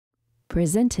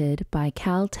Presented by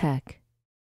Caltech.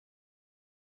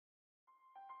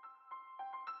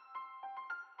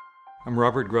 I'm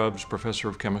Robert Grubbs, professor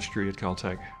of chemistry at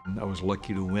Caltech. I was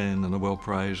lucky to win the Nobel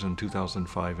Prize in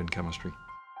 2005 in chemistry.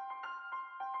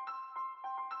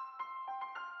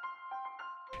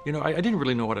 You know, I didn't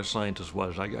really know what a scientist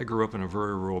was. I grew up in a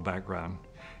very rural background.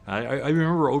 I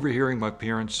remember overhearing my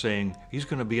parents saying, he's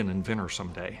going to be an inventor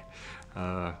someday.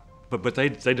 But they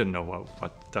didn't know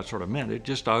what that sort of meant. It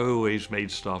just, I always made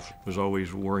stuff, was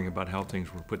always worrying about how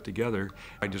things were put together.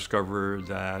 I discovered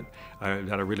that I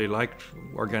really liked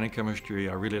organic chemistry,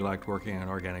 I really liked working in an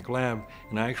organic lab,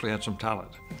 and I actually had some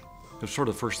talent. It was sort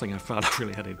of the first thing I found I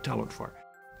really had any talent for.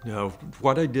 You know,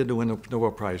 what I did to win the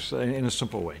Nobel Prize in a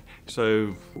simple way. So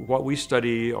what we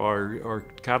study are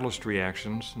catalyst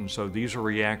reactions, and so these are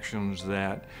reactions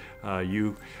that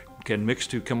you can mix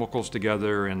two chemicals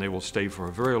together and they will stay for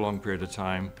a very long period of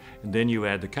time, and then you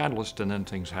add the catalyst and then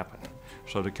things happen.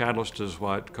 So the catalyst is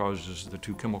what causes the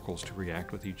two chemicals to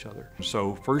react with each other.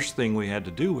 So first thing we had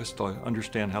to do was to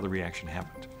understand how the reaction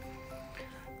happened.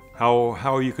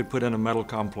 How you could put in a metal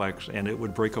complex and it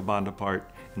would break a bond apart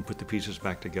and put the pieces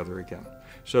back together again.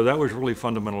 So that was really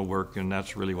fundamental work, and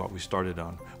that's really what we started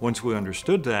on. Once we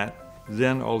understood that,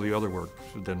 then all the other work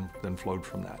then flowed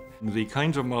from that. The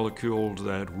kinds of molecules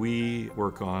that we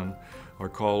work on are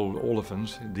called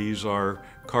olefins. These are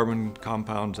carbon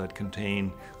compounds that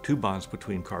contain two bonds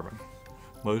between carbon.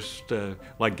 Most,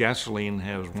 like gasoline,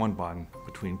 has one bond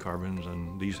between carbons,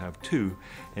 and these have two.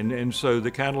 And so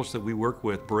the catalyst that we work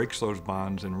with breaks those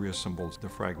bonds and reassembles the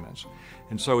fragments.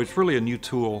 And so it's really a new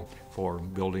tool for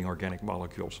building organic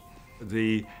molecules.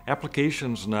 The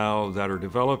applications now that are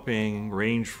developing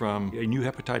range from a new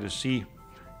hepatitis C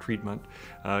treatment,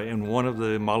 and one of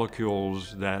the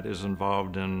molecules that is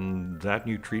involved in that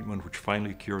new treatment, which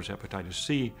finally cures hepatitis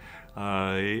C,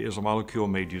 is a molecule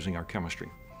made using our chemistry.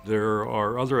 There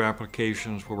are other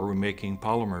applications where we're making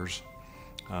polymers.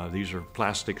 These are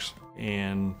plastics,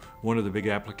 and one of the big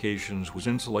applications was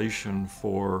insulation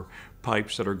for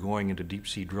pipes that are going into deep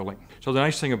sea drilling. So the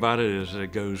nice thing about it is that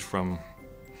it goes from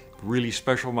really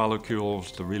special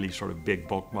molecules to really sort of big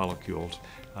bulk molecules,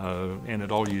 and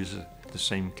it all uses the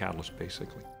same catalyst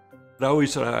basically. I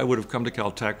always said I would have come to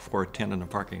Caltech for a tent in a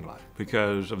parking lot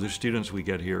because of the students we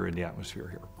get here in the atmosphere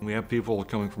here. We have people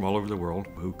coming from all over the world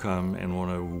who come and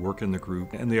want to work in the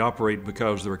group, and they operate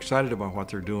because they're excited about what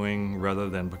they're doing rather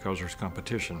than because there's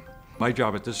competition. My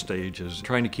job at this stage is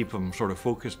trying to keep them sort of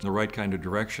focused in the right kind of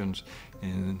directions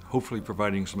and hopefully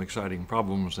providing some exciting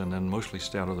problems, and then mostly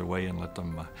stay out of their way and let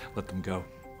them go.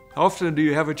 How often do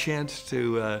you have a chance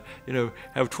to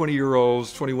have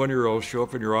 20-year-olds, 21-year-olds show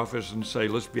up in your office and say,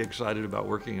 let's be excited about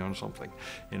working on something.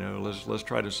 Let's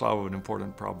try to solve an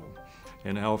important problem.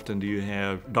 And how often do you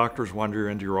have doctors wander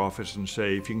into your office and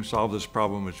say, if you can solve this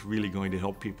problem, it's really going to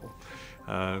help people.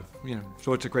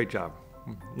 So it's a great job.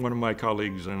 One of my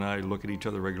colleagues and I look at each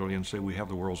other regularly and say, we have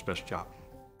the world's best job.